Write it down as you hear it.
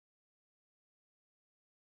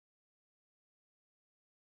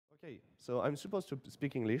Okay, so I'm supposed to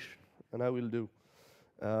speak English, and I will do.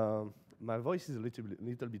 My voice is a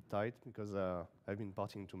little bit tight because I've been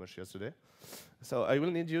partying too much yesterday. So I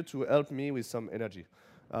will need you to help me with some energy.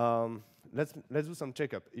 Let's do some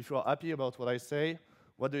checkup. If you are happy about what I say,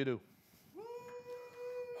 what do you do?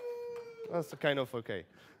 That's kind of okay.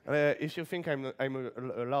 If you think I'm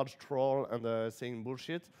a large troll and saying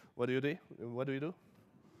bullshit, what do you do? What do you do?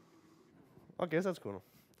 Okay, that's cool.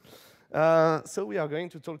 So we are going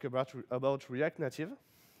to talk about ReactNative.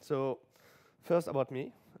 So first about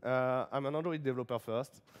me. I'm an Android developer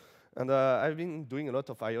first. And I've been doing a lot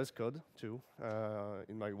of iOS code, too,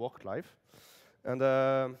 in my work life. And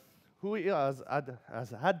who here has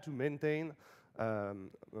had to maintain,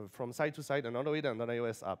 from side to side, an Android and an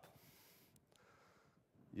iOS app?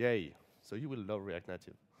 Yay. So you will love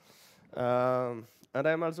ReactNative. And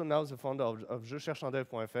I'm also now the founder of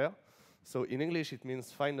JeChercheUnDev.fr. So in English, it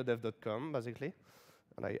means findthedev.com, basically.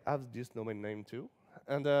 And I have this domain name, too.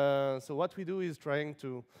 And so what we do is trying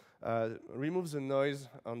to remove the noise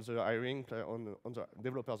on the hiring, on the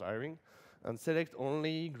developers' hiring, and select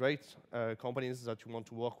only great companies that you want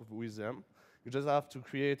to work with them. You just have to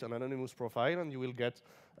create an anonymous profile, and you will get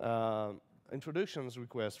introductions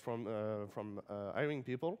requests from hiring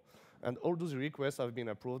people. And all those requests have been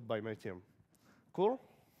approved by my team. Cool?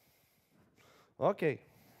 OK.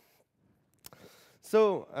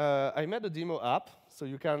 So I made a demo app, so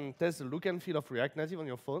you can test the look and feel of ReactNative on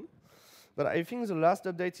your phone. But I think the last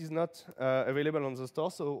update is not available on the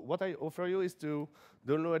store, so what I offer you is to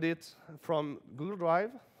download it from Google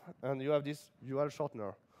Drive, and you have this URL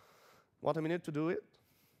shortener. Want a minute to do it?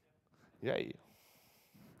 Yay.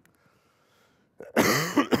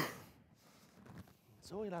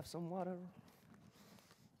 So we'll have some water.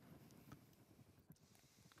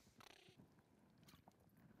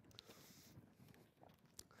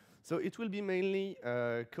 So it will be mainly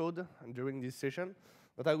code during this session,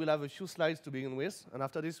 but I will have a few slides to begin with, and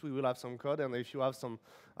after this we will have some code, and if you have some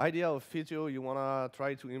idea of feature you want to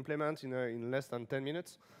try to implement in less than 10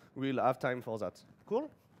 minutes, we'll have time for that. Cool?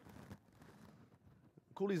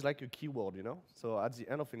 Cool is like a keyword, you know? So at the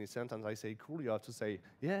end of any sentence I say cool, you have to say,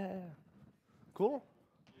 yeah. Cool?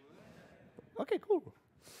 Yeah. OK, cool.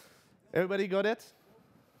 Everybody got it?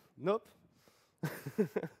 Nope?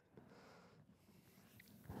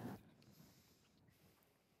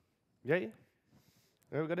 Yay?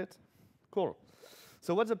 You got it? Cool.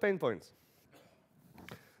 So what's the pain point?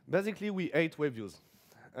 Basically, we hate web views.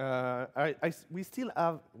 We still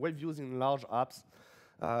have web views in large apps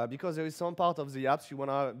because there is some part of the apps you want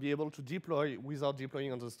to be able to deploy without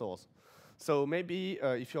deploying on the stores. So maybe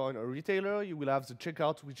if you're a retailer, you will have the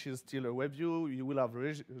checkout, which is still a web view. You will have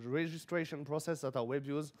registration process that are web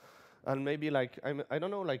views. And maybe like, I don't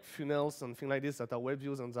know, like funnels and things like this that are web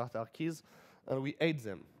views and that are keys. And we hate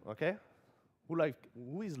them, OK?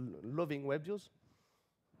 Who is loving web views?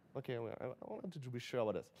 OK, well, I wanted to be sure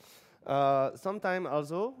about this. Sometimes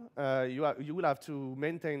also, you will have to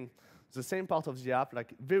maintain the same part of the app,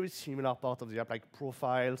 like very similar part of the app, like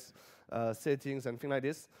profiles, settings, and things like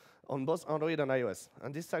this, on both Android and iOS.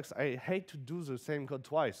 And this sucks. I hate to do the same code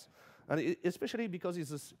twice. And especially because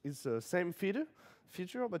it's the same feature,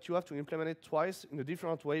 but you have to implement it twice in a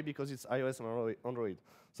different way because it's iOS and Android.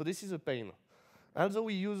 So this is a pain. Also,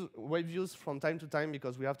 we use web views from time to time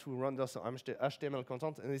because we have to render some HTML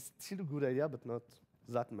content, and it's still a good idea, but not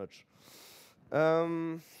that much.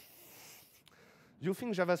 You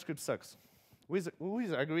think JavaScript sucks? Who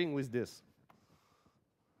is agreeing with this?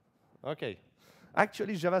 OK.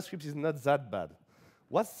 Actually, JavaScript is not that bad.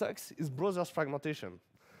 What sucks is browser fragmentation.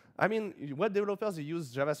 I mean, web developers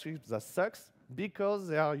use JavaScript that sucks because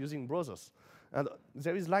they are using browsers. And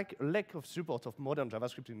there is like a lack of support of modern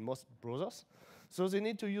JavaScript in most browsers. So they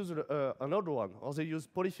need to use another one, or they use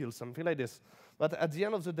polyfills, something like this. But at the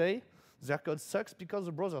end of the day, their code sucks because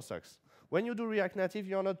the browser sucks. When you do React Native,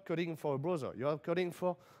 you're not coding for a browser. You're coding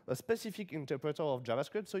for a specific interpreter of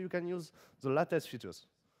JavaScript, so you can use the latest features.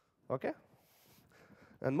 OK?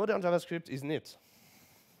 And modern JavaScript is neat.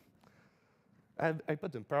 I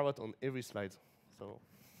put a parrot on every slide. So.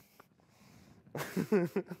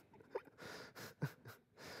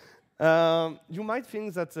 You might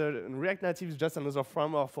think that React Native is just another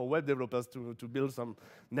framework for web developers to build some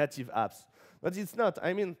native apps. But it's not.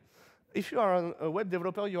 I mean, if you are a web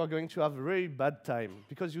developer, you are going to have a very bad time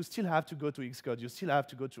because you still have to go to Xcode. You still have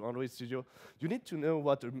to go to Android Studio. You need to know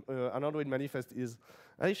what an Android manifest is.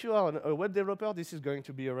 And if you are a web developer, this is going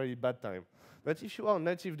to be a very bad time. But if you are a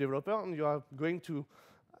native developer, and you are going to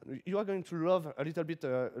love a little bit,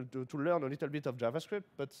 to learn a little bit of JavaScript,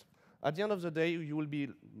 but at the end of the day, you will be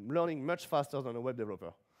learning much faster than a web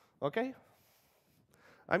developer. OK?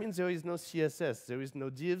 I mean, there is no CSS, there is no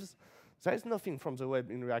divs, there is nothing from the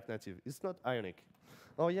web in React Native. It's not Ionic.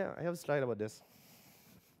 Oh yeah, I have a slide about this.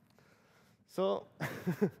 So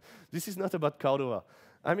this is not about Cordova.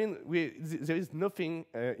 I mean, there is nothing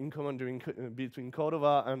in common between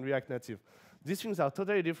Cordova and React Native. These things are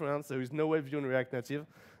totally different. There is no web view in React Native.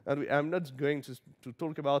 And I'm not going to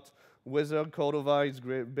talk about whether Cordova is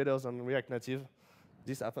better than React Native.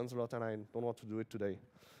 This happens a lot, and I don't want to do it today.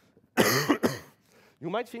 You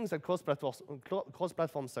might think that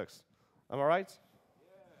cross-platform sucks. Am I right?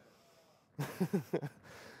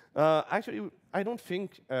 Yeah. Actually, I don't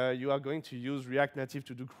think you are going to use React Native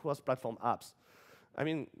to do cross-platform apps. I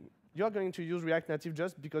mean, you are going to use React Native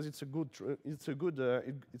just because it's a good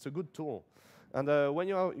tool. And when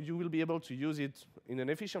you will be able to use it in an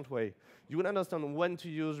efficient way, you will understand when to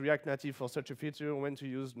use React Native for such a feature, when to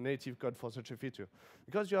use native code for such a feature.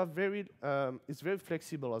 Because you are it's very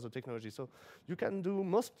flexible as a technology. So you can do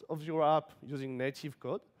most of your app using native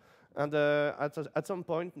code. And at some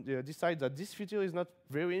point, decide that this feature is not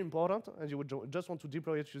very important, and you would just want to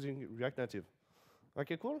deploy it using React Native.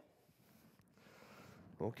 OK, cool?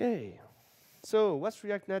 OK. So what's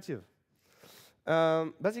React Native?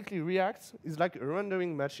 Basically, React is like a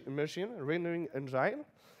rendering machine, a rendering engine.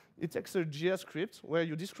 It takes a JS script where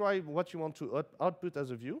you describe what you want to output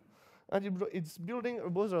as a view, and it's building a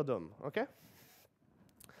browser DOM, OK?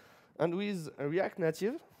 And with React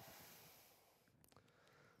Native,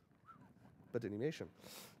 but animation,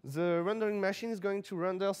 the rendering machine is going to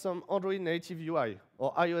render some Android native UI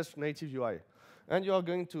or iOS native UI. And you are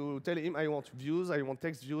going to tell him, I want views, I want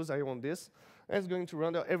text views, I want this. And it's going to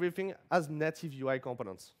render everything as native UI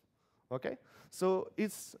components. OK? So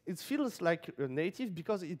it feels like a native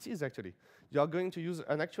because it is actually. You are going to use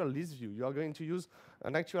an actual list view. You are going to use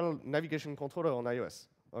an actual navigation controller on iOS.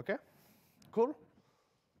 OK? Cool?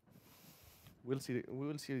 We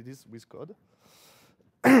will see this with code.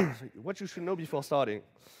 What you should know before starting.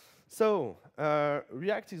 So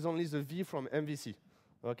React is only the V from MVC.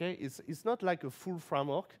 Okay, it's not like a full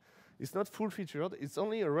framework. It's not full featured. It's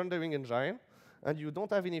only a rendering engine, and you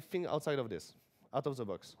don't have anything outside of this, out of the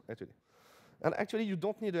box, actually. And actually, you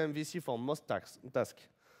don't need an MVC for most tasks,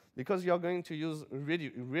 because you are going to use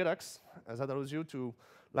Redux, that allows you to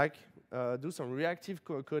do some reactive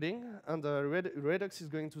coding, and Redux is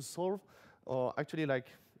going to solve, or actually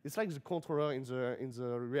it's like the controller in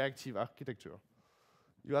the reactive architecture.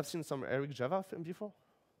 You have seen some Eric Java before?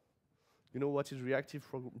 You know what is reactive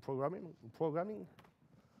programming?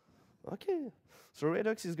 OK. So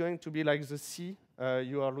Redux is going to be like the C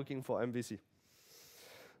you are looking for MVC.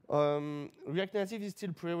 React Native is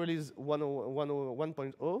still pre-release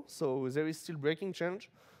 1.0, so there is still breaking change.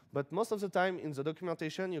 But most of the time in the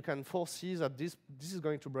documentation, you can foresee that this is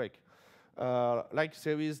going to break. Like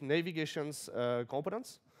there is navigations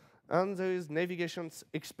components, and there is navigations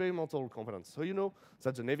experimental components. So you know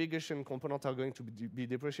that the navigation components are going to be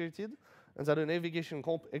depreciated, and that the navigation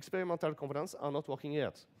experimental components are not working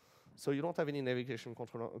yet. So you don't have any navigation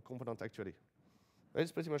component actually.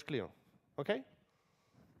 It's pretty much clear. OK?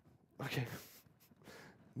 OK.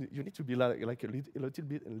 You need to be like a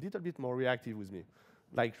little bit more reactive with me,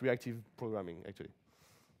 like reactive programming actually.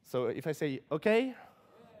 So if I say OK, yeah.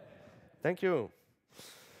 Thank you.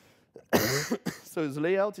 So the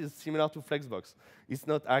layout is similar to Flexbox. It's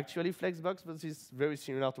not actually Flexbox, but it's very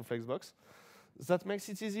similar to Flexbox. That makes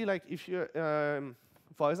it easy. Like if you,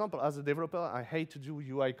 for example, as a developer, I hate to do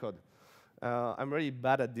UI code. I'm really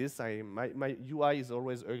bad at this. My UI is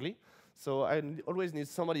always ugly. So I always need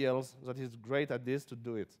somebody else that is great at this to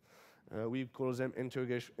do it. We call them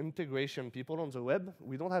integration people on the web.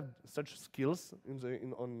 We don't have such skills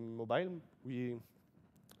on mobile. We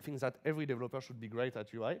think that every developer should be great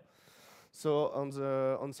at UI. So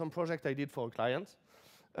on some project I did for a client,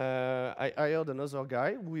 I hired another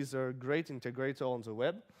guy who is a great integrator on the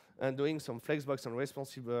web and doing some Flexbox and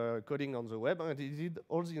responsive coding on the web, and he did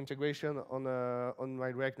all the integration on my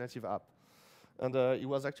React Native app. And it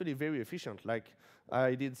was actually very efficient. Like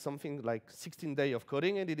I did something like 16 days of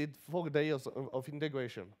coding, and he did 4 days of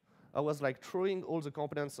integration. I was like throwing all the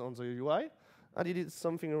components on the UI, and he did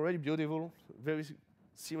something really beautiful, very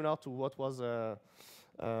similar to what was on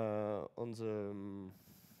the,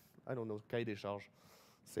 I don't know, cahier des charges.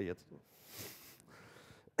 Say it.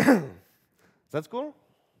 That's cool?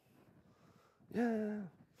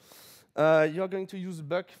 Yeah. You're going to use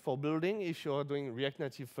Buck for building if you're doing React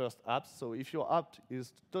Native first apps. So if your app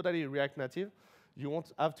is totally React Native, you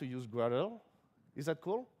won't have to use Gradle. Is that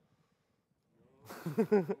cool?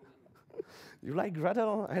 You like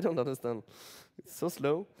Gradle? I don't understand. It's so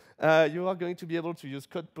slow. You are going to be able to use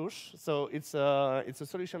code push. So it's a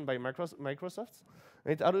solution by Microsoft.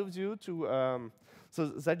 And it allows you to, so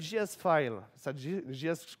that JS file, that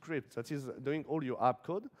JS script that is doing all your app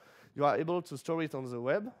code, you are able to store it on the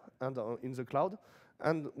web and in the cloud.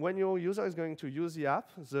 And when your user is going to use the app,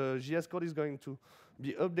 the JS code is going to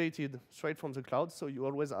be updated straight from the cloud, so you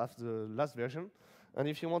always have the last version. And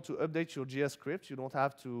if you want to update your JS script, you don't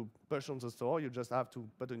have to push on the store, you just have to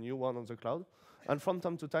put a new one on the cloud. And from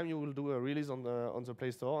time to time, you will do a release on the Play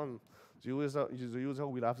Store, and the user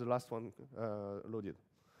will have the last one loaded.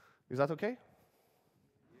 Is that okay?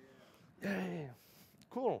 Yeah.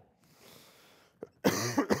 Cool.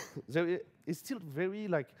 It's still very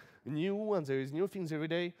new, and there is new things every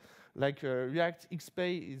day. Like React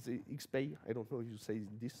XPay is XPay. I don't know if you say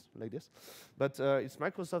this like this, but it's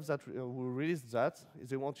Microsoft that will release that.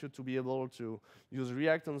 They want you to be able to use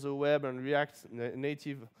React on the web and React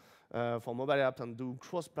Native for mobile apps and do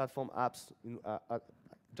cross-platform apps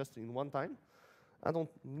just in one time. I don't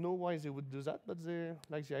know why they would do that, but they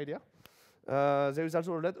like the idea. There is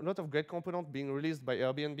also a lot of great components being released by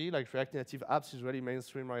Airbnb, like ReactNative apps is really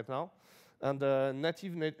mainstream right now. And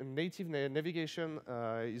native navigation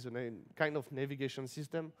is a kind of navigation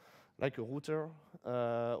system, like a router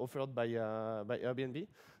offered by Airbnb.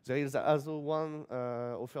 There is also one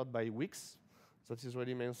offered by Wix that is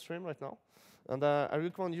really mainstream right now. And I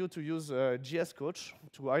recommend you to use GS Coach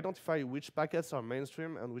to identify which packets are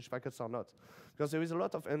mainstream and which packets are not. Because there is a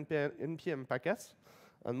lot of NPM packets,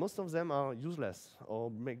 and most of them are useless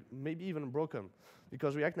or maybe even broken.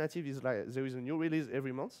 Because React Native is there is a new release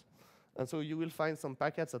every month. And so you will find some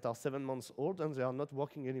packets that are 7 months old and they are not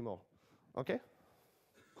working anymore. Okay?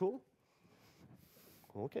 Cool?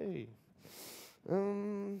 Okay.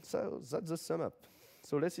 So that's the sum up.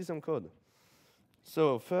 So let's see some code.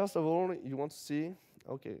 So first of all, you want to see,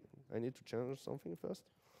 okay, I need to change something first.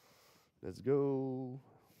 Let's go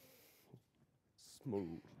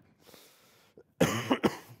smooth.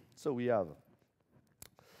 So we have,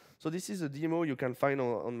 so this is a demo you can find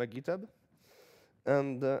on my GitHub.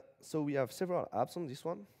 And so we have several apps on this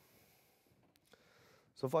one.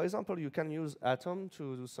 So for example, you can use Atom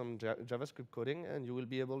to do some JavaScript coding, and you will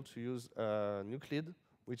be able to use Nuclid,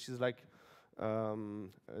 which is like,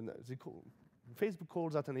 Facebook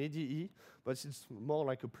calls that an ADE, but it's more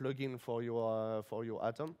like a plugin for your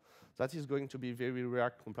Atom. That is going to be very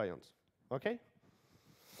React compliant. Okay?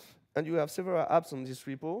 And you have several apps on this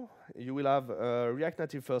repo. You will have a React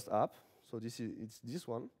Native first app. So it's this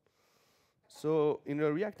one. So in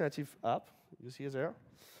a React Native app, you see there,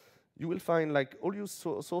 you will find like all your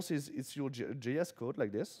sources, it's your JS code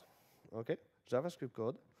like this, okay, JavaScript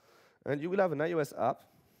code. And you will have an iOS app.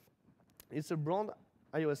 It's a brand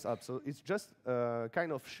iOS app, so it's just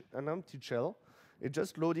kind of an empty shell. It's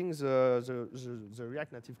just loading the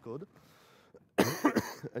React Native code,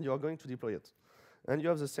 and you are going to deploy it. And you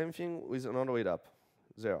have the same thing with an Android app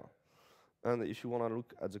there. And if you want to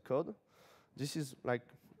look at the code, this is like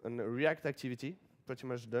a React activity, pretty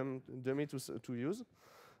much dummy to use.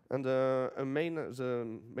 And the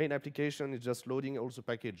main application is just loading all the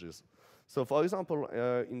packages. So for example,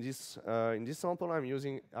 in this sample, I'm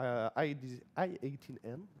using I18N, I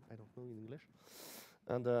don't know in English.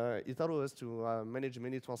 And it allows us to manage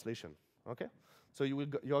many translation, okay? So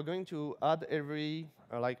you are going to add every,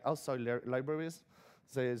 like outside libraries.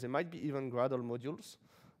 There might be even Gradle modules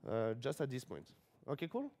just at this point. Okay,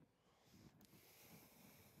 cool?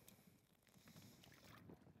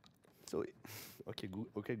 So,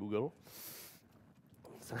 okay, Google.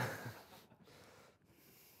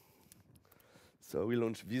 So we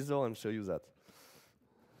launch Visor and show you that.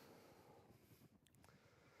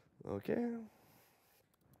 Okay.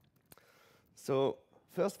 So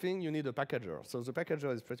first thing, you need a packager. So the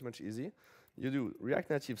packager is pretty much easy. You do React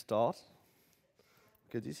Native start.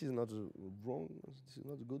 Okay, this is not this is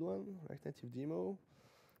not a good one. React Native demo,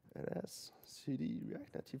 ls cd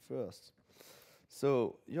React Native first.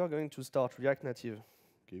 So you are going to start React Native.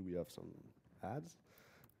 Okay, we have some ads.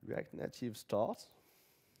 React Native start.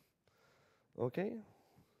 Okay.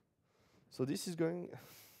 So this is going.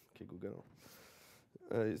 Okay, Google.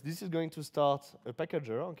 This is going to start a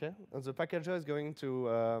packager. Okay, and the packager is going to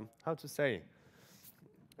how to say?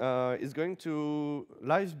 Is going to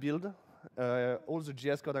live build all the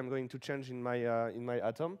JS code I'm going to change in my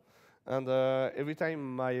Atom. And every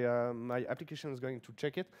time my application is going to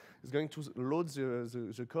check it, it's going to load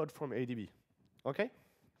the code from ADB. Okay?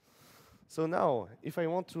 So now, if I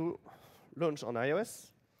want to launch on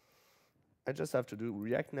iOS, I just have to do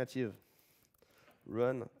React Native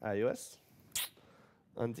run iOS.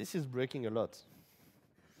 And this is breaking a lot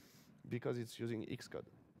because it's using Xcode.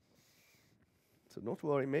 So don't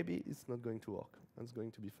worry, maybe it's not going to work. It's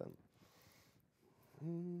going to be fun.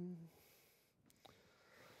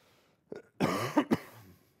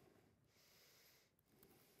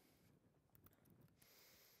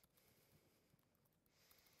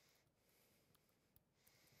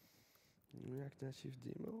 ReactNative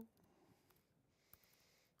demo.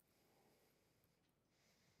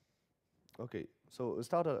 Okay, so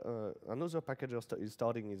another packager is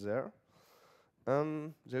starting it there.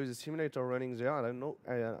 There is a simulator running there, and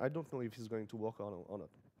I don't know if it's going to work or not.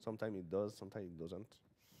 Sometimes it does, sometimes it doesn't.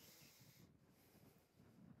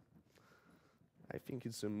 I think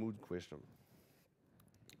it's a mood question.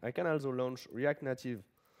 I can also launch ReactNative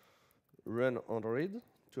run Android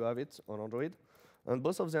to have it on Android, and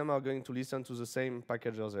both of them are going to listen to the same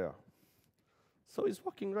packager there. So it's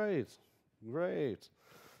working great, great.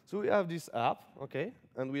 So we have this app, okay,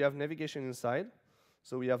 and we have navigation inside.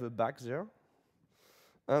 So we have a back there.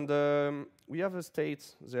 And we have a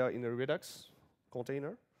state there in a Redux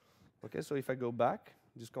container. Okay, so if I go back,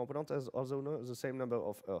 this component has also the same number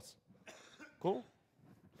of earths. Cool?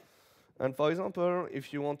 And for example,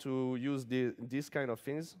 if you want to use this kind of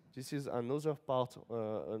things, this is another part,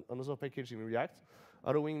 another package in React,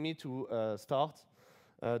 allowing me to start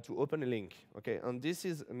to open a link. Okay, and this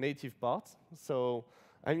is a native part. So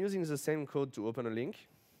I'm using the same code to open a link,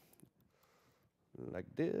 like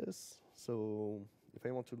this. So if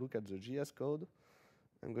I want to look at the JS code,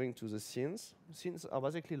 I'm going to the scenes. Scenes are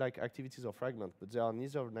basically like activities or fragment, but they are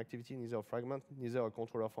neither an activity, neither a fragment, neither a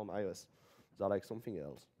controller from iOS. They're like something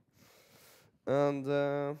else. And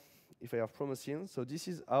if I have promo scenes, so this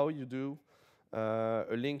is how you do a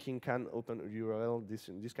linking can open a URL,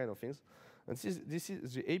 this kind of things. And this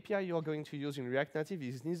is the API you are going to use in React Native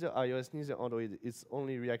is neither iOS, neither Android. It's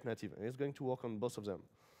only React Native, and it's going to work on both of them.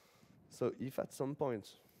 So if at some point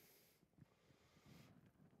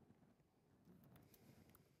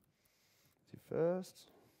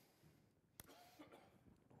first.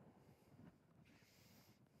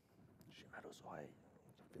 J'ai mal aux oreilles.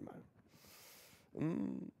 Ça fait mal.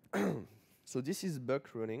 So this is Buck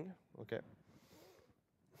running. Okay.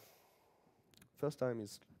 First time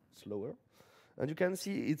is slower, and you can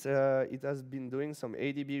see it has been doing some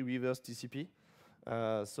ADB reverse TCP.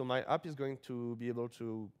 So my app is going to be able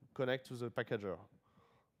to connect to the packager.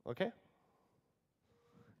 Okay.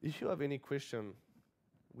 If you have any question,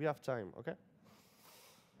 we have time. Okay.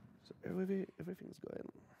 Everything's going.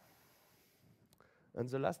 And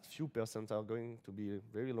the last few percent are going to be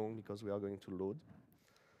very long because we are going to load.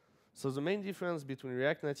 So the main difference between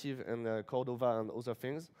React Native and Cordova and other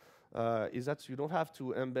things is that you don't have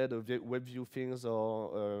to embed a WebView things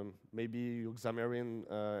or maybe Xamarin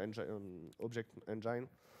object engine.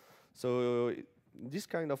 So this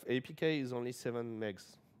kind of APK is only 7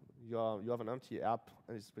 megs. You have an empty app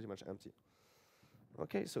and it's pretty much empty.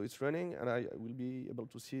 Okay, so it's running, and I will be able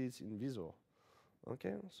to see it in Visor.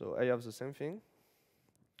 Okay, so I have the same thing.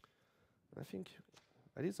 I think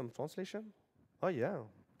I did some translation. Oh yeah,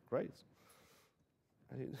 great.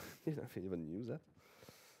 I didn't even use that.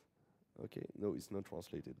 Okay, no, it's not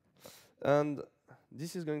translated. And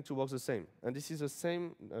this is going to work the same. And this is the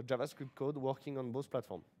same JavaScript code working on both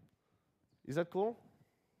platforms. Is that cool?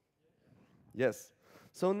 Yes.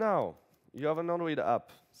 So now, you have an Android app.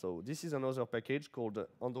 So this is another package called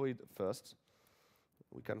Android First.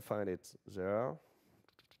 We can find it there.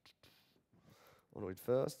 Android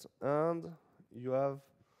First, and you have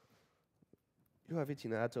it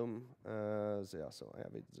in Atom there. So I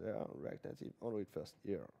have it there. React Native Android First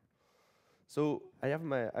here. So I have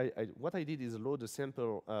what I did is load a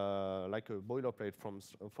sample like a boilerplate from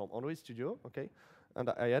Android Studio. Okay, and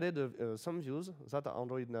I added some views that are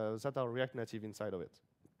that are React Native inside of it.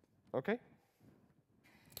 Okay.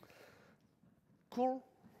 Cool.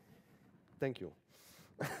 Thank you.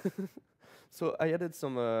 So I added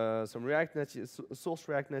some React Native source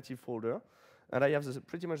React Native folder, and I have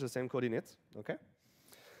pretty much the same code in it. Okay.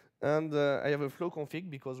 And I have a flow config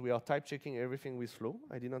because we are type checking everything with flow.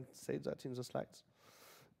 I did not say that in the slides.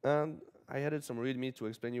 And I added some README to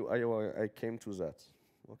explain you how I came to that.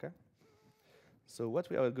 Okay. So what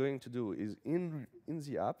we are going to do is in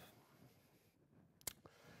the app.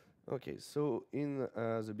 Okay, so in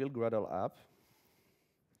the build Gradle app,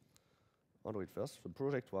 Android First, the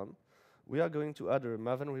project one, we are going to add a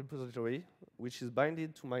Maven repository, which is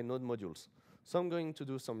binded to my node modules. So I'm going to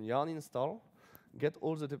do some yarn install, get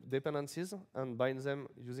all the dependencies, and bind them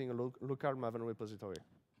using a local Maven repository.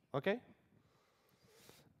 Okay?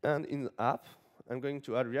 And in the app, I'm going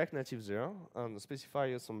to add React Native there and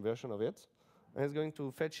specify some version of it. And it's going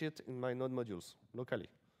to fetch it in my node modules locally.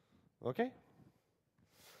 Okay?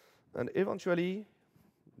 And eventually,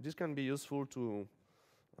 this can be useful to,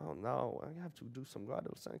 oh, now I have to do some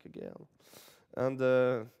Gradle sync again. And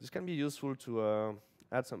this can be useful to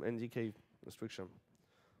add some NDK restriction,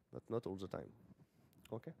 but not all the time.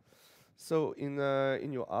 Okay. So in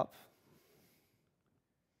your app,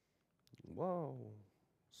 wow,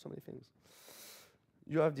 so many things.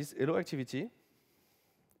 You have this hello activity.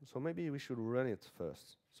 So maybe we should run it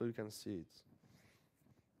first, so you can see it.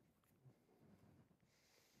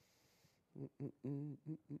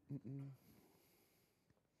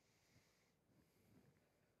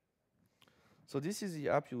 So this is the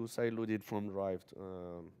app you sideloaded from Drive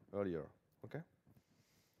earlier, okay?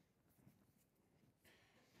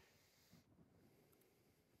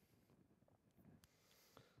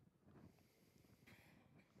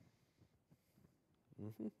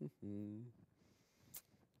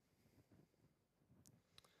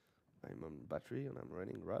 I'm on battery and I'm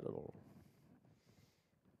running Gradle.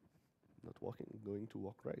 Not working, going to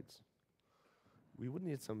work right. We would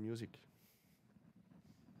need some music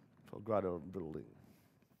for Gradle building.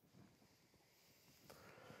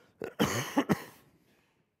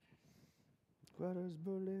 Gradle's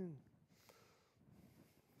building.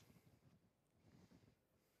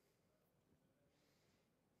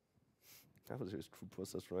 That was just true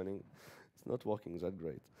process running. It's not working that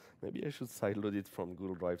great. Maybe I should sideload it from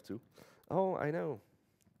Google Drive too. Oh, I know.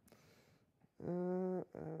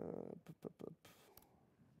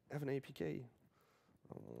 Have an APK.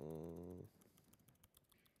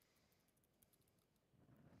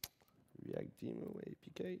 React demo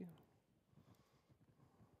APK.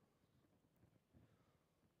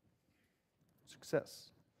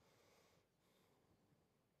 Success.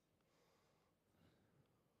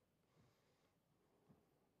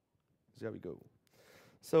 There we go.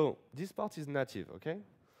 So this part is native, okay?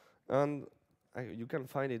 And you can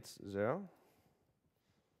find it there.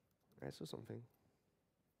 I saw something.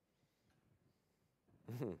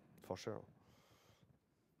 For sure.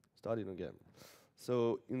 Starting again.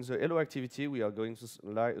 So in the hello activity, we are going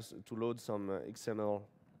to load some XML,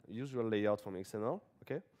 usual layout from XML,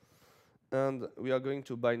 okay? And we are going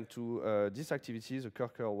to bind to this activity, the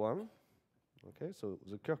Karp one. Okay, so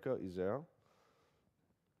the Karp is there.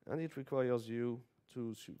 And it requires you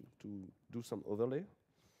to do some overlay.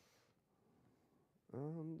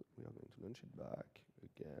 And we are going to launch it back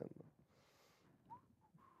again.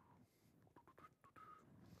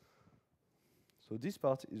 So this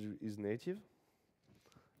part is native.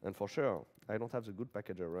 And for sure, I don't have the good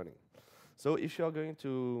packager running. So if you are going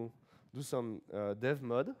to do some dev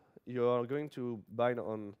mod, you are going to bind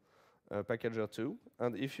on packager 2.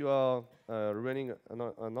 And if you are running an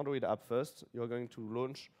Android app first, you are going to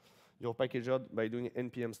launch your packager by doing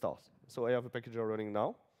npm start. So I have a packager running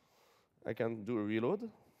now. I can do a reload.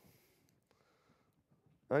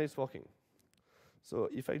 And it's working. So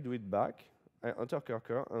if I do it back, I enter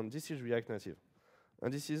Karp, and this is React Native.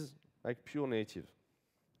 And this is like pure native.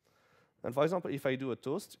 And for example, if I do a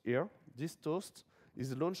toast here, this toast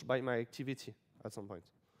is launched by my activity at some point.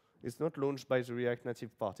 It's not launched by the React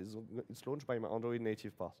Native part. It's launched by my Android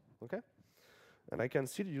native part. Okay? And I can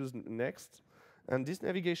still use next. And this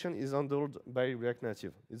navigation is handled by React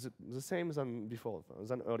Native. It's the same than before,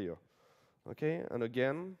 than earlier. Okay? And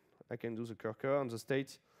again, I can do the Karp, and the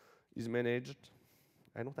state is managed.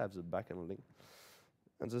 I don't have the backend link.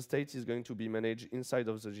 And the state is going to be managed inside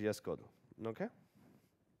of the JS code. Okay?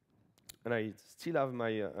 And I still have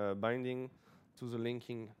my binding to the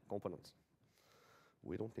linking component.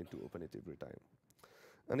 We don't need to open it every time.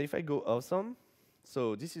 And if I go awesome,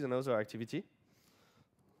 so this is another activity.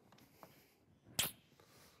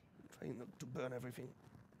 Trying not to burn everything.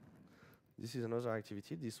 This is another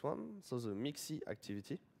activity, this one, so the Mixi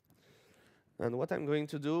activity. And what I'm going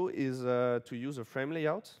to do is to use a frame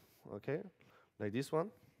layout, okay, like this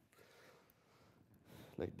one.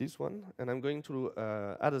 Like this one, and I'm going to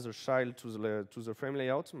add as a child to the frame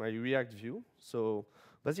layout my React view. So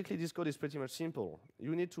basically, this code is pretty much simple.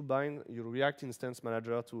 You need to bind your React instance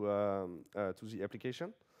manager to the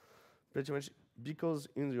application, pretty much because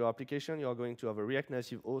in your application you are going to have a React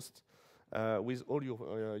Native host with all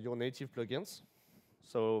your native plugins.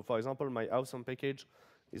 So, for example, my awesome package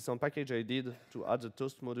is some package I did to add the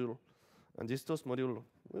toast module, and this toast module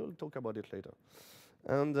we'll talk about it later.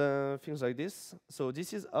 And things like this. So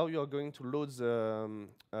this is how you are going to load the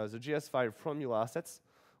JS file from your assets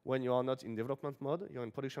when you are not in development mode. You're in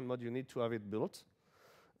production mode, you need to have it built.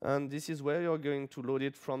 And this is where you're going to load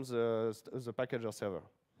it from the packager server.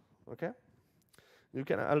 Okay? You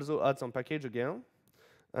can also add some package again,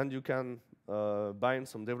 and you can bind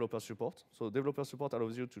some developer support. So developer support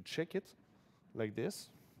allows you to check it like this.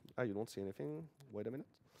 Ah, you don't see anything. Wait a minute.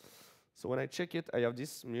 So when I check it, I have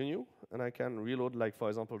this menu, and I can reload, like, for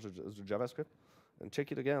example, the JavaScript, and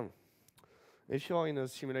check it again. If you're in a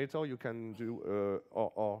simulator, you can do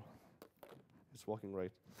or. It's working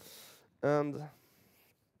right. And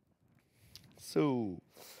so,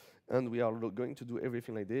 and we are going to do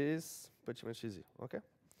everything like this, pretty much easy, okay?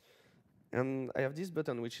 And I have this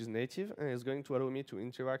button, which is native, and it's going to allow me to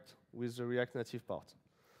interact with the ReactNative part.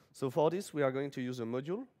 So for this, we are going to use a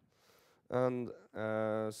module. And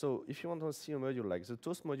so if you want to see a module, like the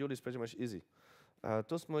toast module is pretty much easy.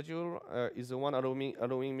 Toast module is the one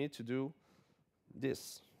allowing me to do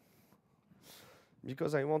this.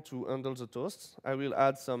 Because I want to handle the toast, I will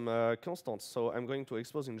add some constants. So I'm going to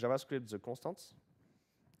expose in JavaScript the constants.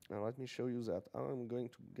 Now let me show you that. I'm going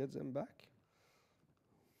to get them back.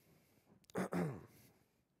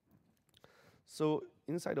 So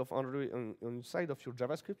inside of Android, inside of your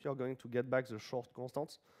JavaScript, you're going to get back the short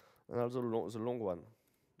constants and also the long one.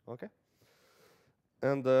 Okay?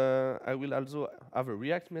 And I will also have a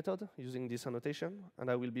React method using this annotation,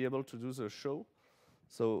 and I will be able to do the show.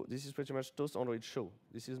 So this is pretty much toast Android show.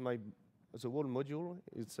 This is the whole module.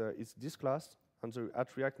 It's this class, and the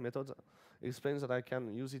 @React method explains that I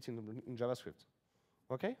can use it in JavaScript.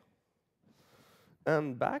 Okay?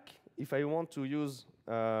 And back, if I want to use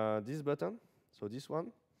this button, so this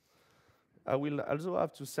one, I will also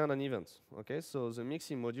have to send an event. Okay, so the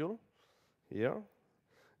mixing module here,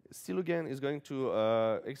 still again is going to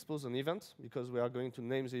expose an event because we are going to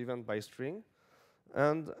name the event by string,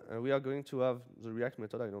 and we are going to have the React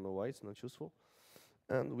method. I don't know why it's not useful,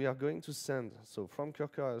 and we are going to send. So from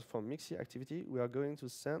Curker, from mixing activity, we are going to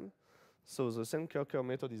send. So the send Curker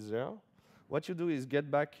method is there. What you do is get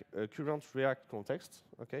back a current React context.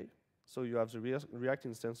 Okay, so you have the React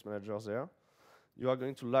instance manager there. You are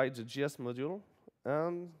going to light the JS module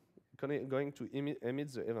and going to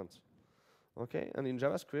emit the event. Okay, and in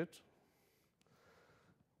JavaScript,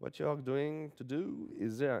 what you are going to do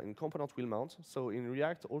is there in component will mount. So in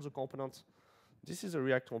React, all the components, this is a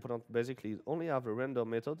React component, basically only have a render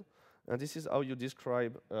method, and this is how you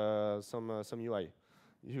describe some UI.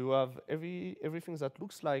 You have everything that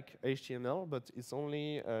looks like HTML, but it's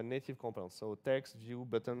only native components, so text, view,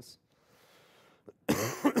 buttons.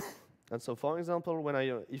 And so, for example, when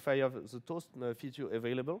if I have the toast feature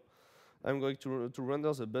available, I'm going to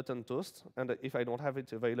render the button toast, and if I don't have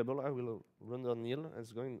it available, I will render nil,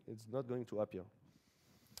 and it's not going to appear.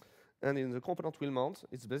 And in the component will mount,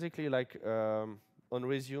 it's basically like on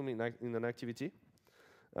resume in an activity.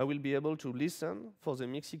 I will be able to listen for the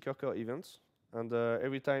mixi Curker events, and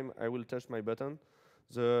every time I will touch my button,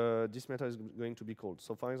 this method is going to be called.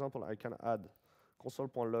 So, for example, I can add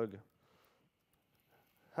console.log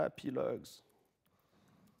happy logs.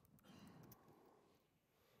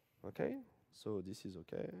 Okay, so this is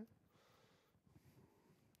okay.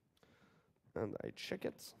 And I check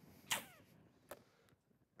it.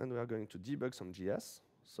 And we are going to debug some JS.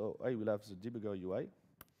 So I will have the debugger UI.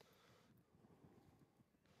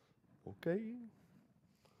 Okay.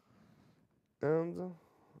 And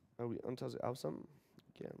I will enter the awesome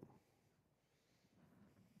again.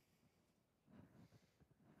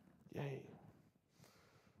 Yay.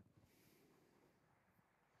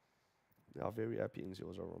 They are very happy in the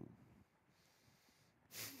other room.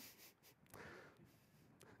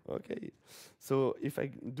 Okay, so if I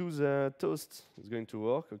do the toast, it's going to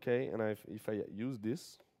work, okay? And if I use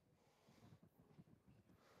this,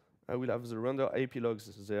 I will have the render AP logs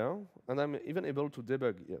there, and I'm even able to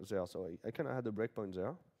debug there. So I can add a breakpoint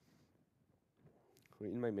there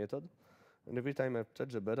in my method. And every time I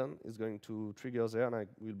touch the button, it's going to trigger there, and I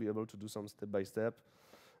will be able to do some step-by-step,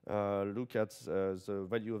 look at the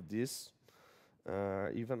value of this.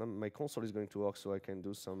 Even my console is going to work, so I can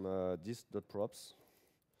do some this.props.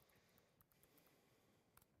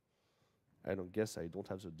 I don't guess I don't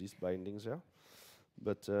have the this bindings there,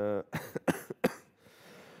 but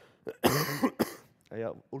I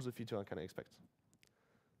have all the features I can expect.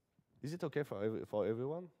 Is it okay for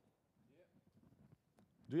everyone? Yeah.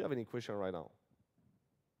 Do you have any question right now?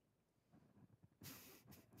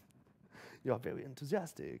 You are very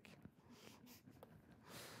enthusiastic.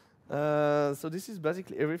 So this is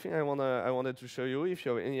basically everything I wanted to show you. If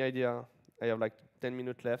you have any idea, I have like 10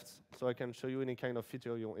 minutes left, so I can show you any kind of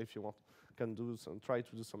feature if you want. Can do try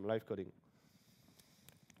to do some live coding.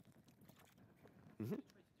 Mm-hmm.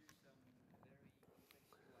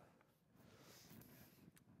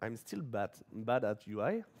 I'm still bad at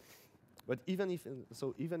UI, but even if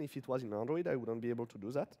it was in Android, I wouldn't be able to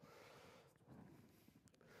do that.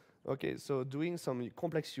 Okay, so doing some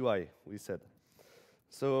complex UI, we said.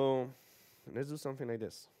 So let's do something like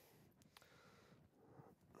this.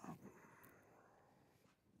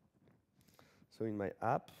 So in my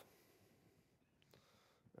app,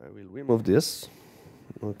 I will remove this,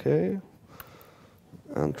 okay,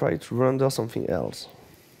 and try to render something else.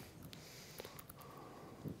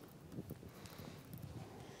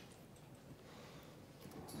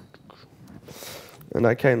 And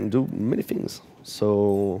I can do many things.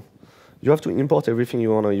 So you have to import everything you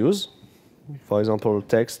want to use. For example,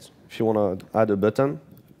 text. If you want to add a button,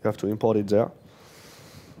 you have to import it there.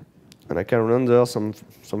 And I can render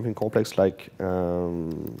something complex like I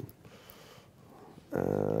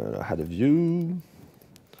had a view.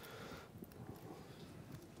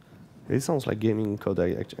 It sounds like gaming code,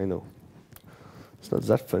 I know. It's not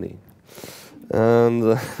that funny.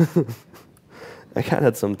 And I can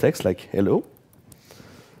add some text like hello.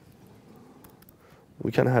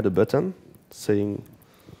 We can add a button saying,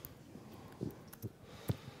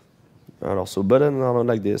 and also buttons are not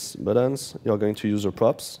like this. Buttons, you're going to use the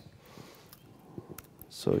props.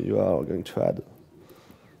 So you are going to add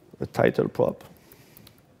a title prop.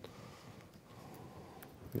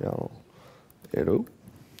 Yeah, hello.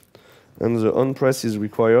 And the on press is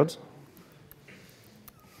required.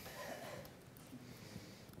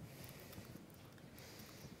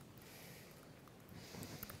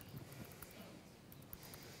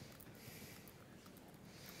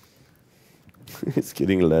 It's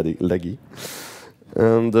getting laggy.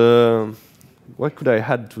 And what could I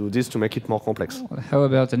add to this to make it more complex? How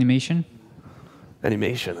about animation?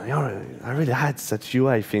 Animation. I really had such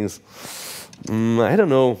UI things. I don't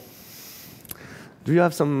know. Do you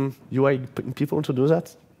have some UI people to do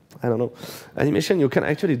that? I don't know. Animation, you can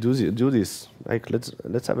actually do this. Like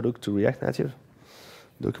let's have a look to ReactNative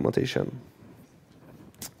documentation.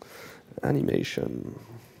 Animation.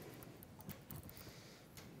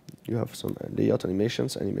 You have some layout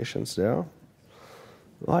animations there.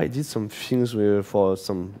 Oh, I did some things for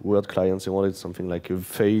some weird clients. They wanted something like a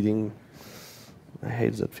fading. I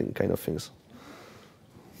hate that kind of things.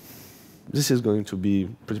 This is going to be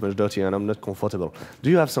pretty much dirty, and I'm not comfortable.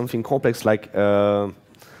 Do you have something complex like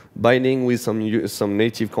binding with some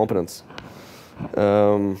native components?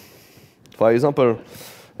 For example,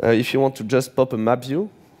 if you want to just pop a map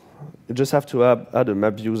view, you just have to add a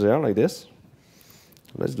map view there like this.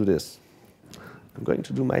 Let's do this. I'm going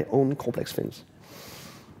to do my own complex things.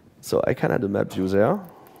 So I can add a map view there.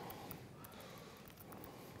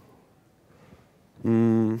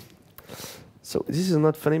 So this is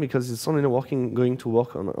not funny because it's only going to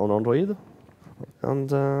work on Android. And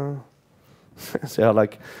they are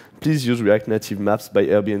like, please use React Native Maps by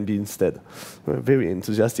Airbnb instead. We're very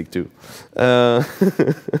enthusiastic too.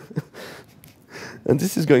 And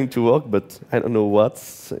this is going to work, but I don't know what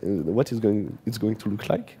it's going to look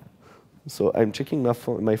like. So I'm checking my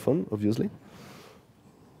phone, obviously.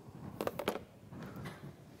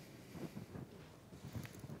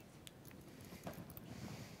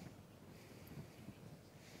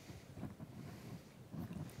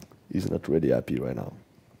 He's not really happy right now.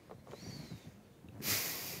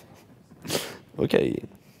 Okay.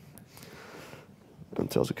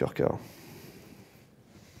 Enter the cursor.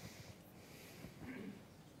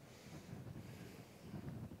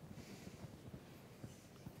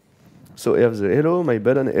 So I have the hello, my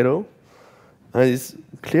button hello, and it's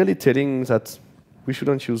clearly telling that we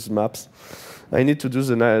shouldn't use maps. I need to do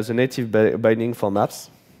the native binding for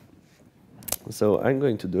maps. So I'm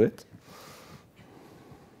going to do it.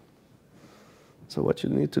 So what you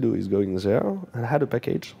need to do is go in there and add a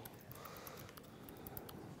package.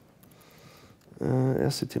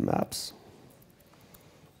 RCT maps.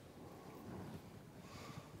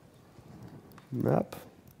 Map.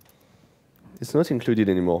 It's not included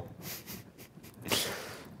anymore.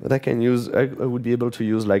 But I can use, I would be able to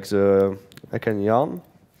use like I can yarn.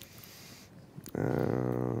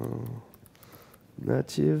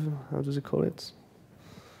 Native, how do they call it?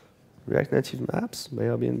 React Native Maps by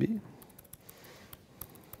Airbnb.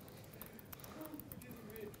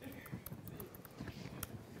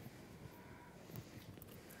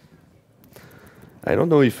 I don't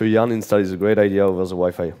know if a yarn install is a great idea over the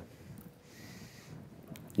Wi-Fi.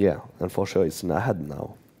 Yeah, and for sure it's an ad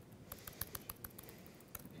now.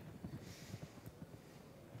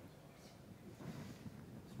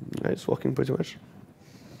 Yeah, it's working pretty much.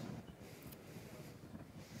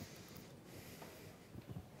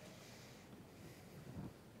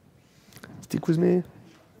 Stick with me.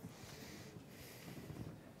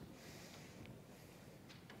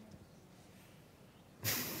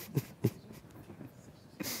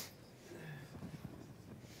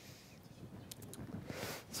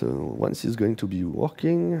 So once it's going to be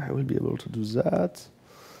working, I will be able to do that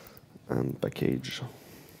and package.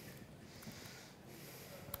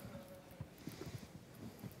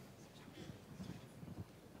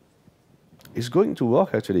 it's going to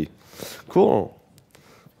work actually. Cool.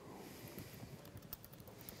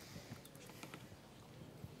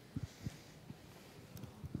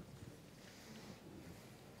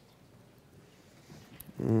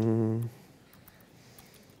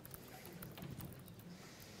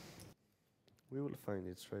 We will find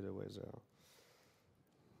it straight away there.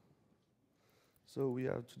 So we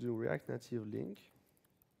have to do React Native link.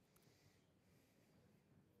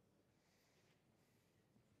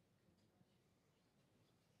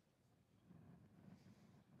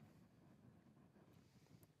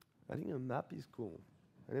 I think a map is cool.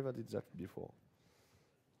 I never did that before.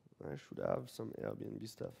 I should have some Airbnb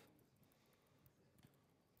stuff.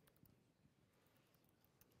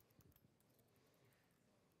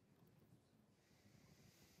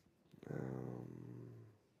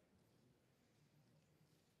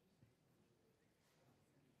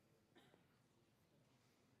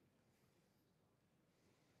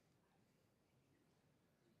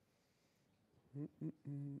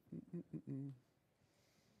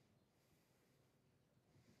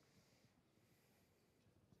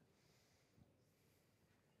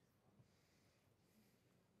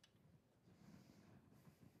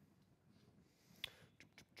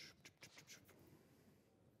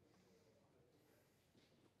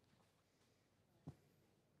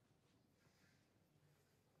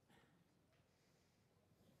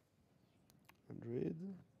 Android.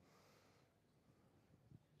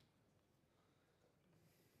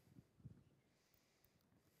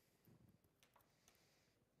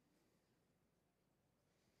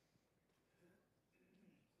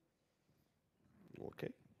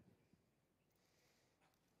 Okay.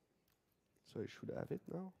 So I should have it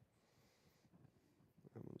now.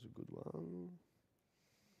 I'm on the good one.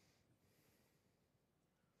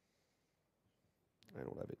 I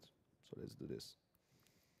don't have it. So let's do this.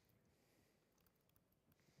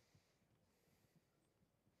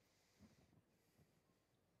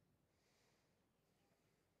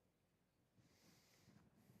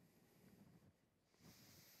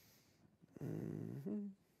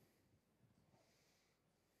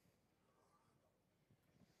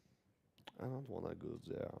 I don't want to go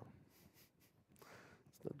there.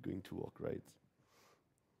 It's not going to work right.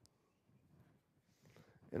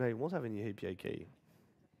 And I won't have any API key.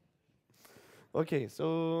 Okay,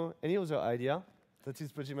 so any other idea? That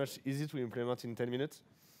is pretty much easy to implement in 10 minutes?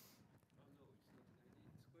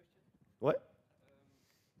 What?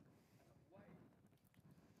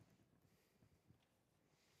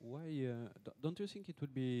 Why don't you think it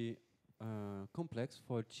would be complex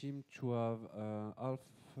for a team to have half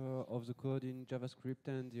of the code in JavaScript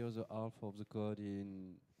and the other half of the code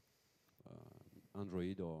in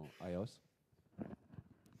Android or iOS?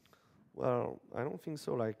 Well, I don't think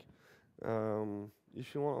so. Like,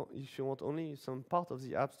 if you want only some part of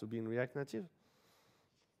the apps to be in React Native.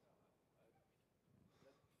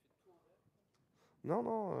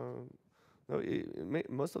 No.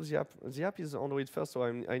 Most of the app is Android first, so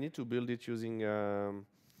I need to build it using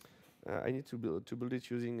build it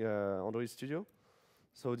using Android Studio.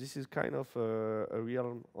 So this is kind of a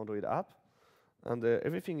real Android app, and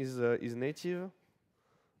everything is native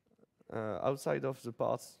outside of the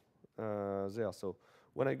parts there. So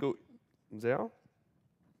when I go there,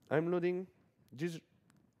 I'm loading this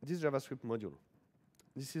JavaScript module.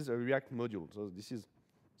 This is a React module, so this is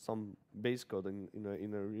some base code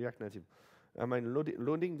in a React Native. I'm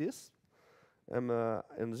loading this, and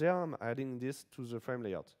there I'm adding this to the frame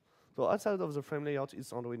layout. So outside of the frame layout,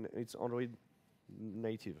 it's Android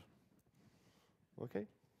native. Okay.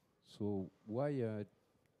 So why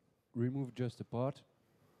remove just a part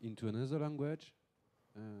into another language?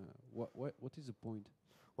 What is the point?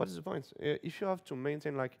 What is the point? If you have to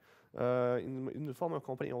maintain, like in the former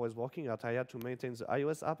company I was working at, I had to maintain the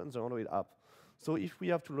iOS app and the Android app. So if we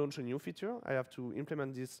have to launch a new feature, I have to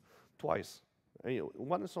implement this twice.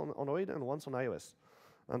 Once on Android and once on iOS.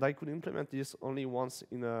 And I could implement this only once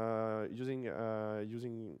in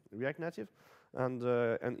using React Native, and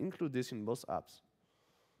include this in both apps.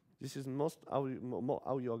 This is how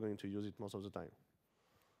you are going to use it most of the time.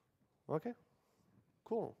 Okay,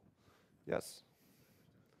 cool. Yes.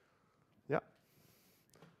 Yeah.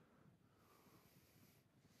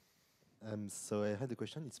 So I had a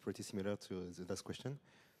question. It's pretty similar to the last question.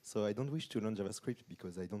 So I don't wish to learn JavaScript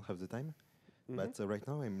because I don't have the time. But right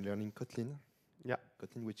now I'm learning Kotlin. Yeah.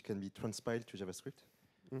 Kotlin, which can be transpiled to JavaScript.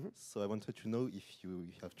 So I wanted to know if you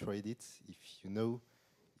have tried it, if you know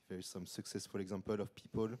if there is some successful example of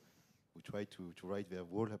people who try to write their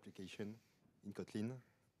whole application in Kotlin,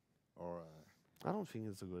 or I don't think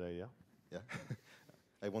it's a good idea. yeah.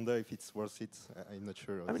 I wonder if it's worth it. I'm not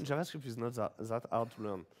sure. I mean, JavaScript is not that hard to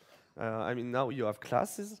learn. I mean, now you have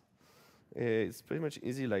classes. It's pretty much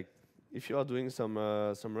easy. Like, if you are doing some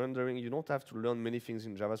rendering, you don't have to learn many things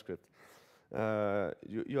in JavaScript.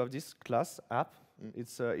 You have this class app.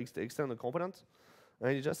 It's extend a component,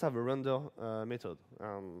 and you just have a render method.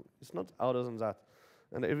 It's not harder than that.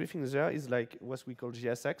 And everything there is like what we call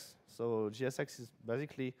JSX. So JSX is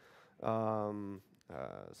basically some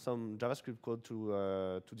JavaScript code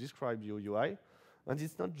to describe your UI. And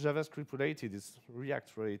it's not JavaScript related, it's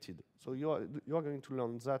React related. So you are going to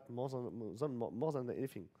learn that more than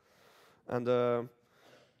anything. And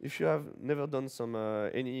if you have never done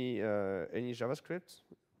any JavaScript,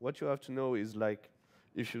 what you have to know is, like,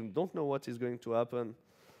 if you don't know what is going to happen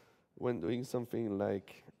when doing something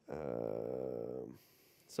like,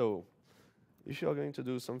 so if you are going to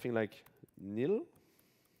do something like nil,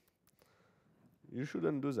 you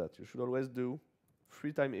shouldn't do that. You should always do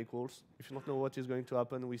 3 times equals. If you don't know what is going to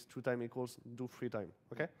happen with 2 times equals, do 3 times.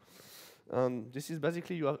 Okay? And this is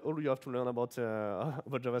basically all you have to learn about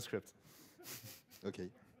about JavaScript. Okay.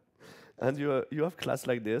 And you have class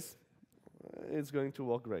like this. It's going to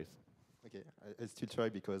work great. Okay, I'll still try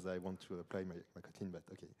because I want to apply my Kotlin, but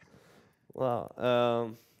okay.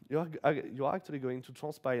 Well, you are actually going to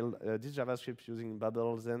transpile this JavaScript using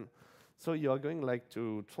Babel then. So you are going like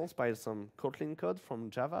to transpile some Kotlin code from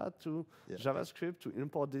Java to JavaScript to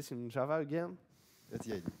import this in Java again. That's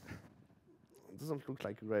the idea. It doesn't look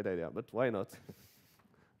like a great idea, but why not?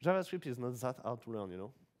 JavaScript is not that hard to learn, you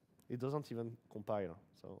know. It doesn't even compile,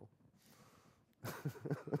 so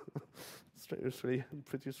it's really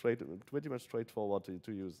pretty much straightforward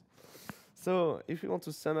to use. So if you want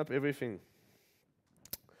to sum up everything,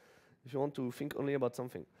 if you want to think only about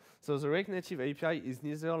something, so the ReactNative API is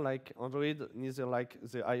neither like Android, neither like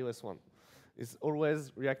the iOS one. It's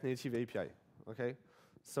always ReactNative API. Okay.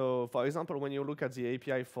 So for example, when you look at the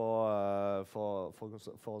API for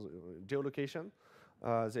geolocation,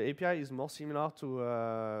 the API is more similar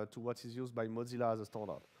to what is used by Mozilla as a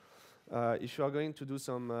standard. If you are going to do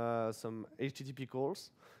some HTTP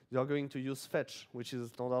calls, you are going to use fetch, which is a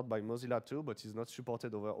standard by Mozilla too, but is not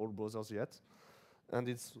supported over all browsers yet. And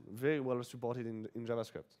it's very well supported in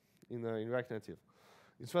JavaScript, in ReactNative.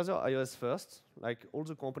 It's rather iOS first. Like all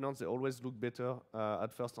the components, they always look better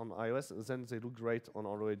at first on iOS, and then they look great on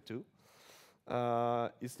Android too.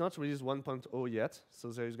 It's not released 1.0 yet,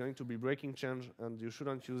 so there is going to be breaking change, and you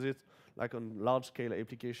shouldn't use it like on large-scale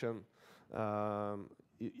application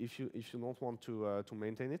if you don't want to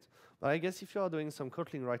maintain it. But I guess if you are doing some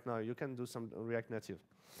Kotlin right now, you can do some React Native.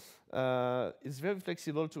 It's very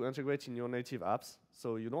flexible to integrate in your native apps,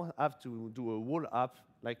 so you don't have to do a whole app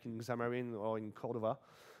like in Xamarin or in Cordova.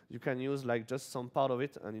 You can use like just some part of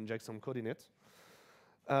it and inject some code in it.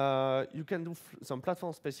 You can do some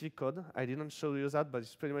platform-specific code. I didn't show you that, but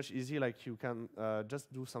it's pretty much easy. Like you can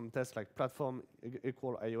just do some tests like platform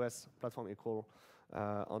equal iOS, platform equal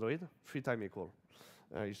Android, 3 times equal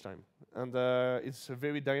each time. And it's a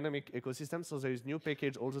very dynamic ecosystem, so there is new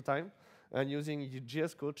package all the time. And using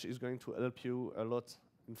JS Coach is going to help you a lot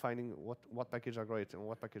in finding what package are great and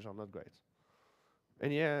what package are not great.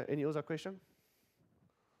 Any other question?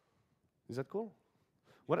 Is that cool?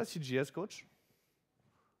 What is JS Coach?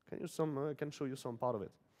 Can show you some part of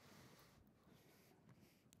it.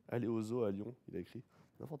 Allez au zoo à Lyon, il a écrit.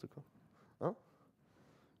 N'importe quoi. Hein?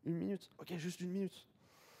 1 minute. OK, juste 1 minute.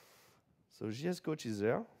 So JS Coach is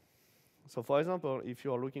there. So for example, if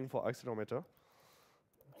you are looking for accelerometer,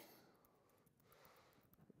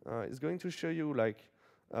 it's going to show you like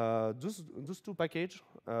those 2 packages.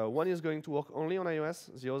 One is going to work only on iOS.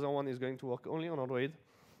 The other one is going to work only on Android.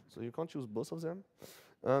 So you can't use both of them.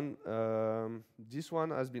 And this one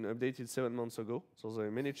has been updated 7 months ago. So there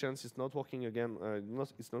are many chances it's not working again.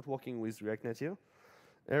 It's not working with React Native.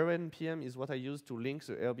 RNPM is what I used to link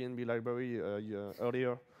the Airbnb library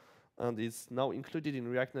earlier. And it's now included in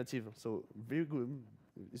React Native. So very good.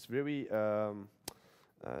 It's very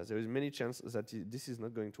there is many chances that this is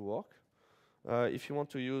not going to work. If you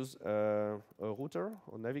want to use a router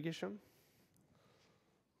or navigation,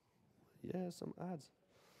 some ads.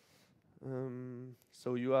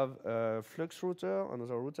 So you have a Flux router,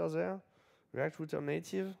 another router there, React Router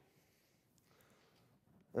Native,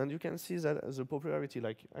 and you can see that the popularity.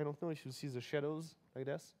 Like I don't know if you see the shadows like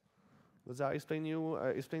this, but they are explaining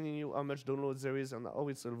you how much downloads there is and how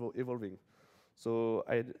it's evolving. So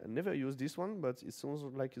I never used this one, but it sounds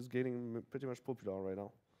like it's getting pretty much popular right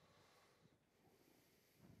now.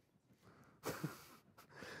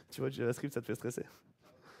 Tu vois, JavaScript, ça te fait stresser.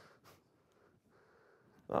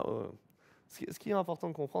 Ce qui est important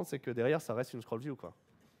de comprendre, c'est que derrière, ça reste une scroll view, quoi.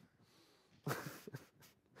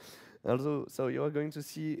 Also, so you are going to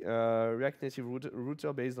see React Native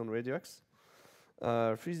router based on Redux.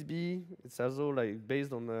 Frisbee, it's also like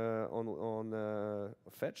based on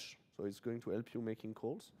fetch, so it's going to help you making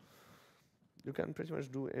calls. You can pretty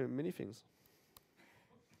much do many things.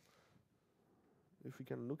 If we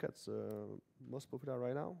can look at the most popular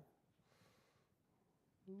right now.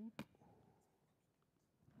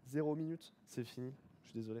 0 minutes, c'est fini. Je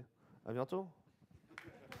suis désolé. À bientôt.